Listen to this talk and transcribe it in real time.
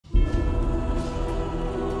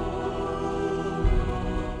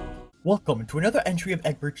Welcome to another entry of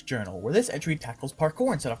Egbert's journal, where this entry tackles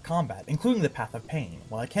parkour instead of combat, including the Path of Pain.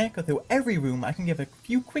 While I can't go through every room, I can give a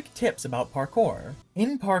few quick tips about parkour.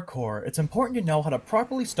 In parkour, it's important to know how to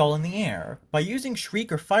properly stall in the air. By using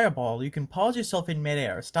Shriek or Fireball, you can pause yourself in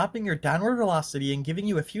midair, stopping your downward velocity and giving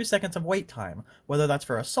you a few seconds of wait time, whether that's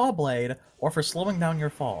for a saw blade or for slowing down your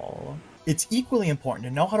fall. It's equally important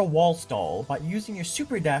to know how to wall stall by using your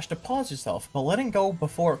super dash to pause yourself, but letting go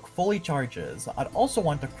before it fully charges. I'd also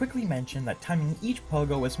want to quickly mention that timing each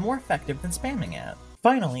pogo is more effective than spamming it.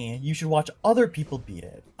 Finally, you should watch other people beat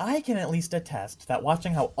it. I can at least attest that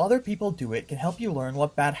watching how other people do it can help you learn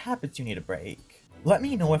what bad habits you need to break. Let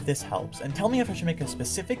me know if this helps, and tell me if I should make a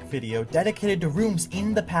specific video dedicated to rooms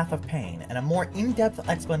in the Path of Pain, and a more in-depth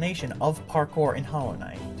explanation of parkour in Hollow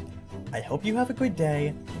Knight. I hope you have a good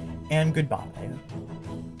day, and goodbye.